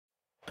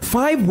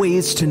5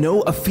 ways to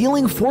know a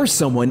feeling for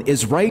someone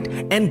is right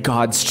and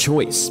God's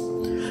choice.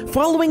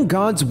 Following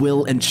God's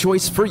will and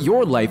choice for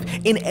your life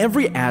in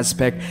every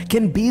aspect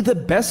can be the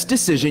best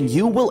decision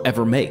you will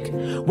ever make.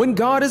 When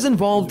God is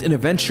involved in a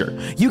venture,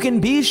 you can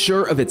be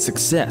sure of its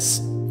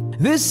success.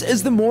 This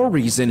is the more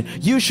reason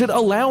you should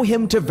allow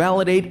Him to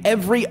validate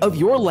every of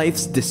your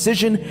life's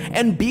decision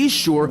and be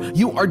sure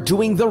you are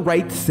doing the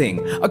right thing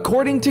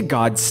according to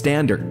God's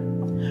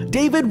standard.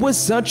 David was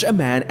such a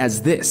man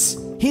as this.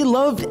 He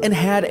loved and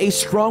had a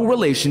strong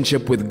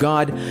relationship with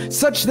God,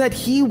 such that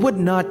he would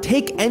not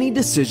take any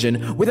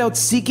decision without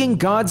seeking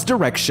God's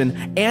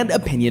direction and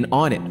opinion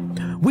on it.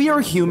 We are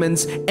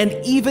humans, and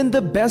even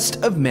the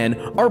best of men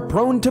are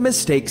prone to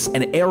mistakes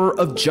and error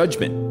of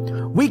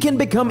judgment. We can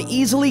become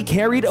easily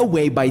carried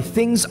away by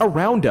things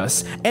around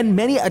us, and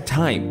many a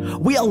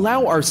time we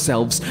allow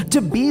ourselves to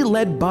be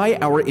led by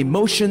our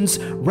emotions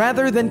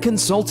rather than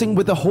consulting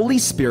with the Holy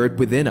Spirit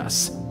within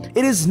us.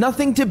 It is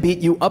nothing to beat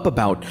you up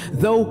about,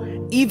 though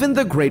even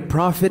the great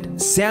prophet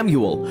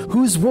Samuel,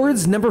 whose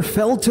words never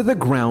fell to the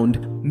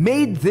ground,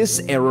 made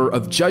this error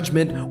of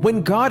judgment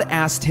when God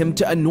asked him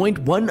to anoint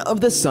one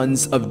of the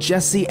sons of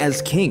Jesse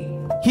as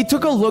king. He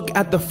took a look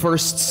at the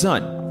first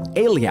son,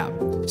 ELIA,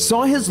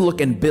 saw his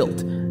look and build,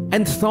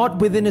 and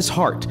thought within his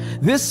heart,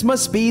 "This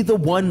must be the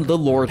one the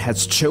Lord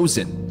has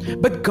chosen."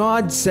 But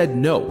God said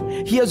no,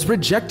 He has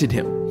rejected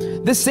him.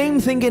 The same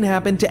thing can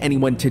happen to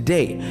anyone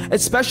today,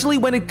 especially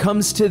when it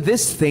comes to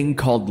this thing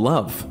called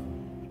love.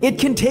 It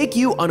can take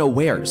you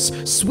unawares,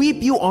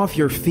 sweep you off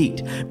your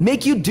feet,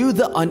 make you do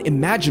the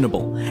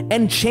unimaginable,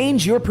 and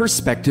change your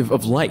perspective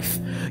of life.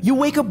 You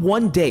wake up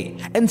one day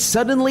and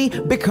suddenly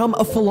become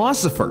a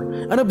philosopher,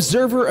 an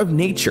observer of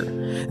nature.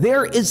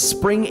 There is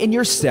spring in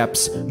your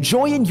steps,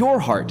 joy in your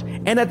heart,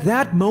 and at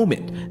that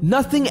moment,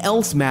 nothing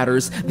else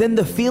matters than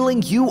the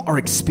feeling you are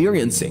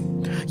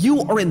experiencing.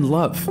 You are in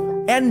love,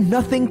 and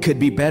nothing could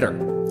be better.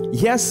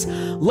 Yes,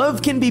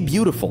 love can be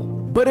beautiful,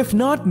 but if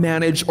not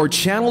managed or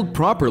channeled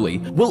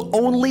properly, will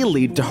only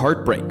lead to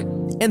heartbreak.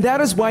 And that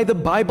is why the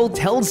Bible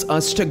tells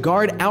us to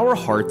guard our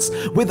hearts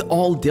with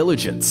all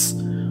diligence.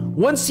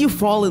 Once you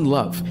fall in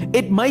love,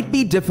 it might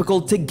be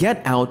difficult to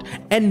get out,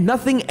 and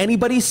nothing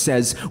anybody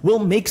says will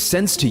make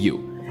sense to you.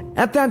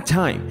 At that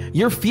time,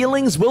 your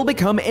feelings will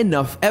become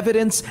enough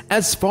evidence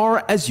as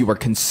far as you are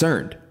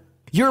concerned.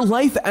 Your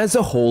life as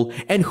a whole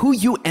and who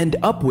you end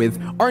up with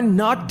are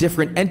not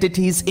different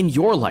entities in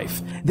your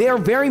life. They are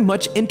very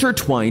much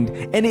intertwined,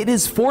 and it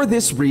is for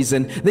this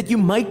reason that you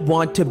might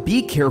want to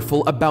be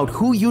careful about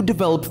who you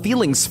develop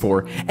feelings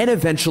for and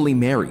eventually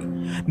marry.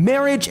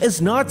 Marriage is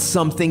not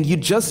something you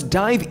just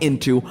dive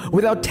into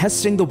without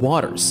testing the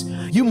waters.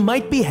 You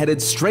might be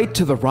headed straight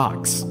to the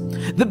rocks.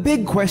 The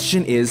big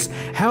question is,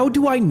 how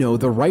do I know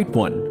the right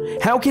one?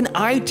 How can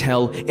I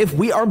tell if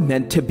we are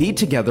meant to be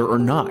together or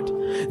not?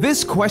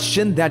 This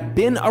question that's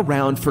been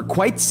around for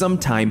quite some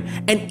time,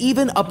 and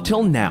even up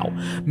till now,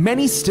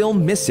 many still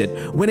miss it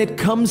when it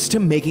comes to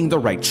making the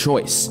right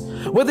choice.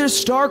 Whether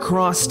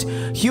star-crossed,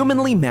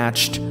 humanly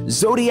matched,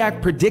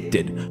 zodiac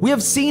predicted, we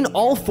have seen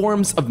all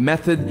forms of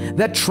method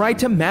that try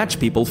to match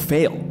people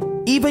fail.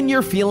 Even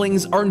your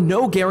feelings are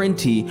no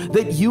guarantee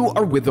that you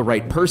are with the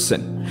right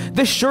person.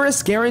 The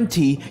surest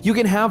guarantee you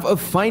can have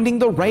of finding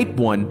the right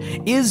one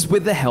is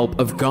with the help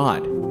of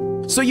God.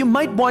 So you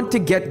might want to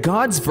get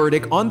God's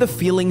verdict on the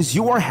feelings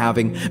you are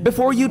having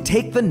before you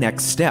take the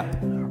next step.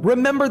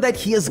 Remember that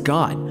He is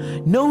God,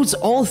 knows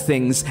all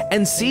things,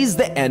 and sees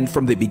the end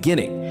from the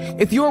beginning.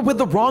 If you're with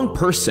the wrong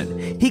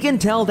person, He can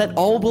tell that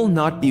all will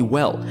not be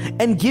well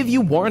and give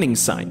you warning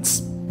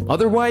signs.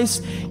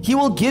 Otherwise, He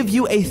will give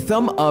you a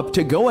thumb up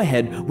to go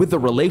ahead with the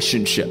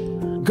relationship.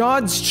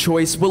 God's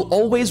choice will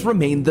always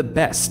remain the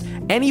best,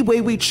 any way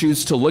we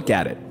choose to look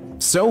at it.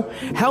 So,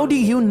 how do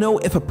you know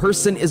if a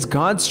person is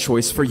God's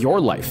choice for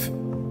your life?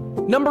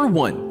 Number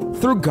 1,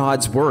 through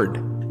God's Word.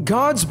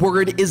 God's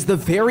Word is the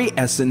very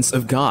essence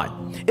of God.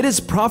 It is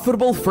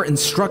profitable for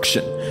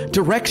instruction,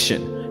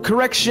 direction,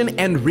 correction,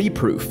 and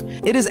reproof.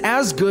 It is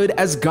as good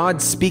as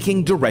God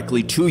speaking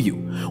directly to you.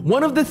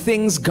 One of the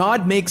things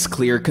God makes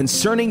clear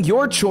concerning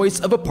your choice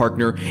of a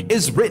partner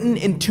is written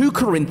in 2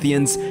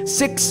 Corinthians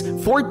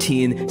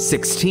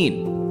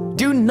 6:14-16.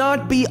 Do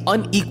not be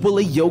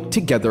unequally yoked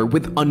together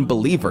with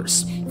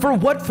unbelievers. For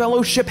what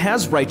fellowship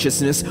has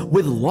righteousness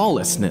with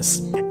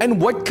lawlessness?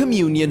 And what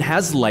communion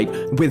has light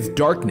with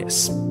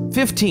darkness?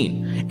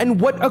 15.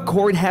 And what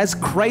accord has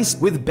Christ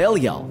with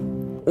Belial?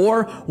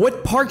 Or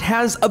what part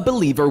has a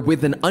believer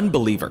with an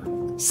unbeliever?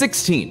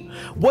 16.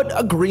 What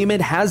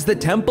agreement has the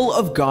temple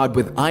of God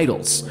with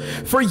idols?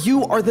 For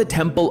you are the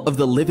temple of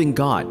the living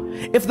God.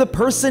 If the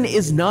person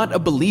is not a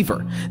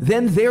believer,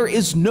 then there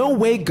is no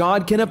way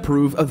God can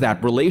approve of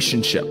that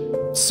relationship.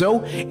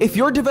 So, if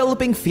you're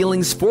developing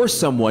feelings for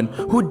someone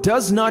who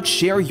does not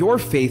share your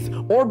faith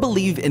or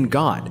believe in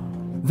God,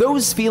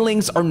 those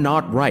feelings are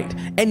not right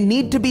and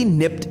need to be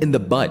nipped in the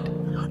bud.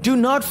 Do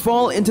not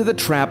fall into the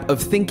trap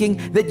of thinking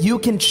that you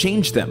can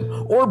change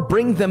them or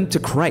bring them to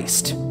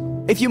Christ.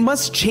 If you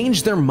must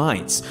change their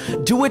minds,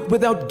 do it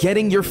without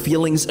getting your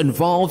feelings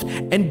involved,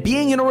 and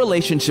being in a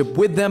relationship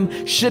with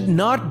them should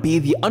not be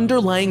the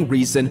underlying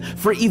reason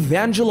for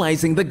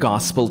evangelizing the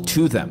gospel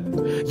to them.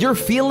 Your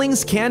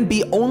feelings can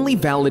be only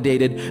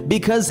validated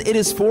because it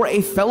is for a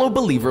fellow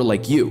believer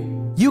like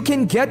you. You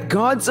can get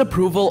God's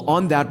approval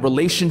on that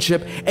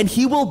relationship, and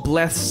He will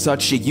bless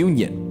such a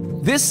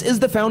union. This is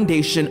the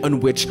foundation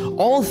on which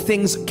all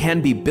things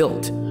can be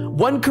built.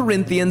 1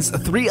 Corinthians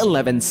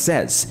 3:11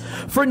 says,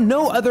 "For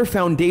no other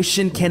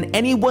foundation can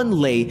anyone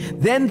lay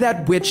than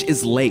that which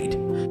is laid,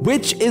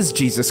 which is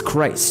Jesus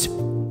Christ."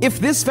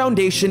 If this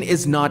foundation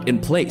is not in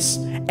place,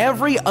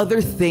 every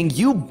other thing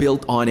you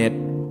built on it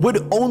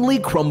would only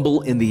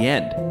crumble in the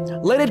end.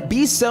 Let it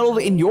be settled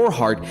in your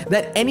heart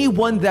that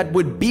anyone that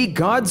would be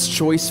God's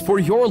choice for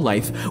your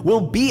life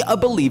will be a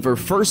believer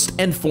first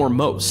and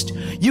foremost.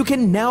 You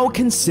can now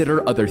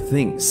consider other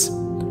things.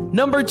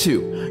 Number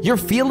 2, your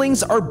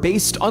feelings are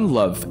based on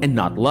love and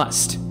not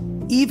lust.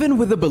 Even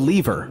with a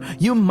believer,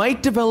 you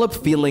might develop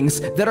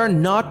feelings that are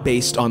not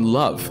based on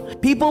love.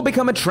 People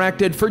become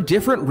attracted for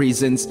different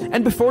reasons,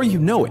 and before you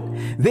know it,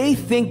 they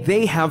think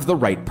they have the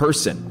right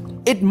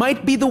person. It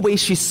might be the way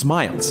she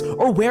smiles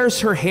or wears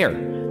her hair,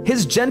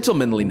 his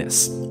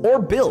gentlemanliness or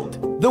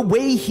build, the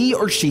way he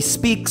or she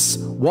speaks,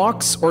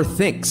 walks, or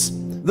thinks,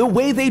 the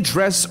way they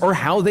dress, or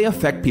how they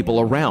affect people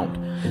around.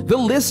 The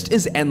list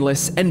is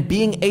endless, and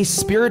being a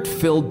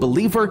spirit-filled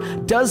believer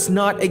does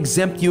not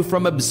exempt you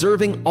from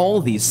observing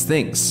all these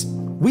things.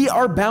 We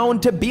are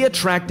bound to be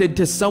attracted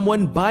to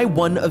someone by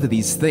one of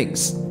these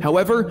things.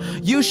 However,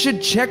 you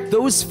should check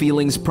those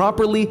feelings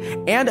properly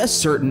and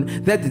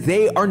ascertain that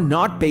they are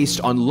not based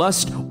on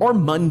lust or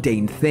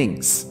mundane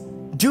things.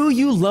 Do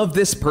you love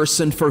this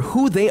person for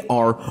who they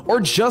are or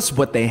just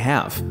what they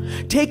have?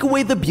 Take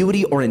away the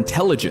beauty or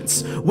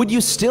intelligence. Would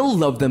you still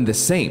love them the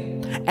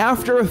same?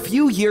 After a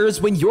few years,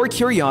 when your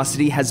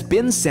curiosity has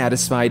been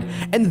satisfied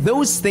and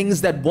those things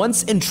that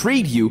once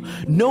intrigued you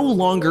no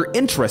longer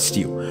interest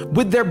you,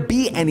 would there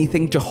be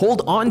anything to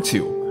hold on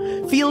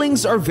to?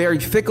 Feelings are very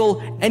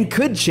fickle and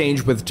could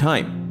change with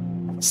time.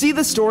 See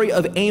the story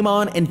of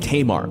Ammon and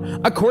Tamar.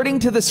 According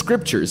to the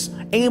scriptures,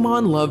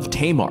 Ammon loved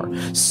Tamar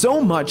so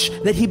much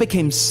that he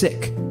became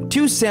sick.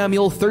 2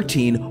 Samuel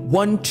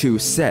 13:1-2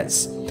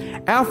 says,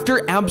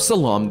 "After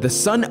Absalom, the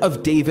son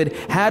of David,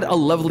 had a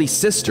lovely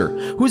sister,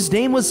 whose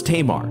name was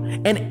Tamar,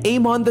 and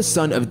Ammon the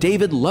son of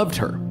David loved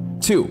her."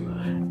 2.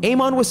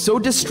 Ammon was so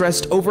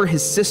distressed over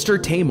his sister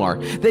Tamar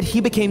that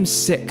he became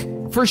sick,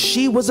 for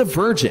she was a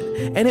virgin,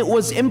 and it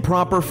was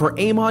improper for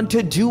Ammon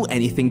to do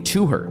anything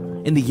to her.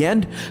 In the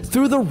end,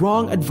 through the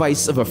wrong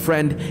advice of a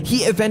friend,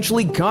 he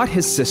eventually got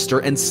his sister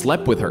and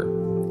slept with her.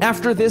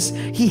 After this,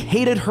 he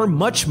hated her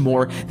much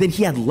more than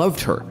he had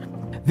loved her.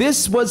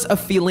 This was a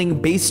feeling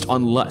based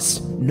on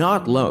lust,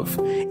 not love.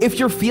 If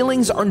your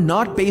feelings are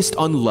not based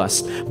on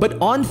lust,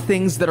 but on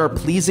things that are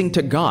pleasing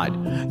to God,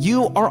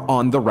 you are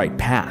on the right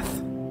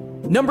path.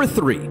 Number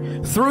 3,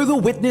 through the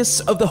witness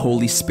of the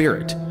Holy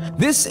Spirit.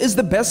 This is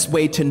the best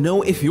way to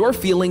know if your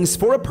feelings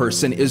for a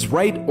person is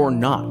right or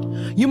not.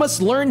 You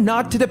must learn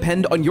not to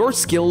depend on your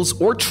skills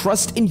or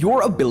trust in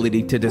your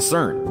ability to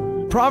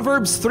discern.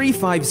 Proverbs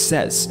 3:5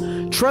 says,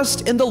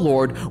 "Trust in the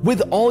Lord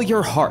with all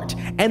your heart,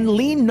 and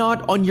lean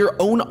not on your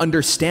own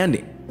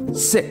understanding."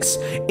 6.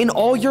 "In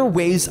all your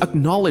ways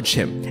acknowledge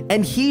Him,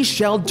 and He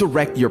shall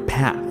direct your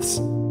paths."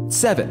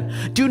 7.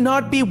 "Do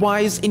not be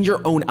wise in your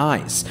own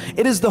eyes.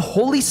 It is the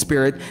Holy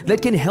Spirit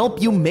that can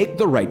help you make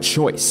the right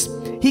choice.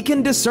 He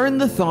can discern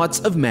the thoughts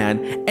of man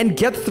and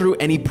get through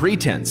any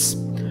pretense.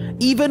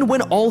 Even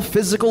when all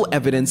physical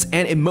evidence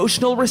and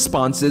emotional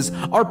responses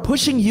are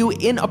pushing you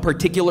in a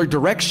particular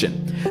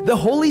direction, the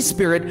Holy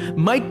Spirit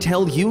might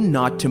tell you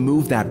not to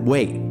move that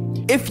way.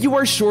 If you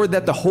are sure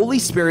that the Holy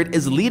Spirit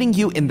is leading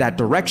you in that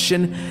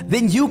direction,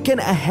 then you can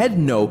ahead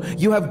know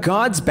you have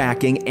God's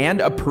backing and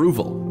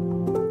approval.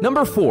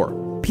 Number 4,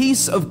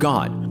 peace of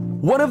God.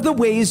 One of the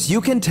ways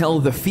you can tell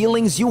the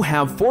feelings you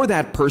have for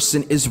that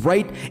person is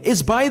right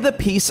is by the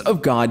peace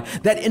of God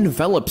that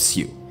envelops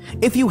you.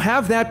 If you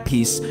have that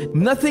peace,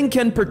 nothing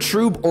can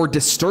perturb or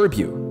disturb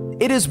you.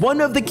 It is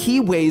one of the key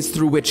ways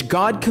through which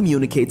God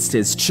communicates to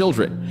His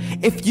children.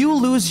 If you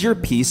lose your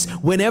peace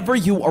whenever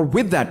you are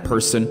with that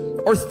person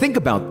or think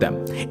about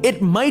them,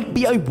 it might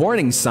be a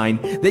warning sign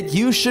that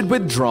you should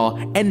withdraw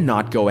and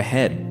not go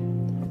ahead.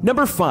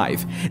 Number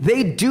 5,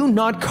 they do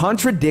not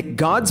contradict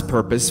God's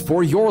purpose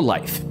for your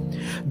life.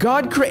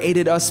 God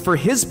created us for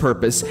His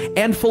purpose,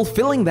 and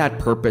fulfilling that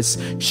purpose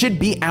should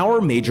be our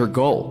major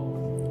goal.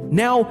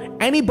 Now,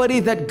 anybody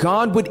that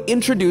God would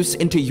introduce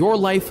into your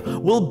life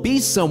will be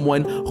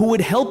someone who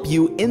would help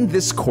you in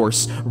this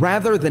course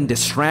rather than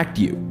distract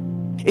you.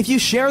 If you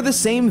share the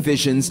same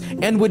visions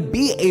and would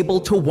be able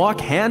to walk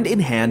hand in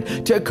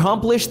hand to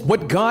accomplish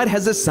what God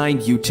has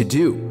assigned you to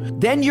do,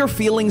 then your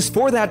feelings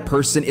for that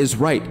person is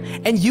right,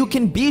 and you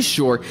can be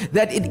sure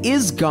that it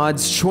is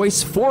God's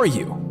choice for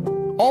you.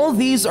 All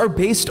these are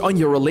based on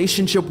your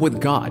relationship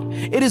with God.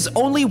 It is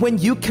only when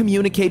you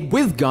communicate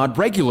with God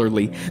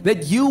regularly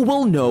that you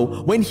will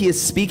know when He is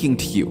speaking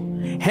to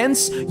you.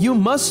 Hence, you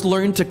must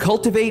learn to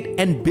cultivate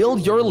and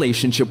build your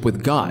relationship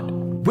with God.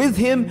 With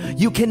Him,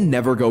 you can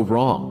never go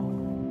wrong.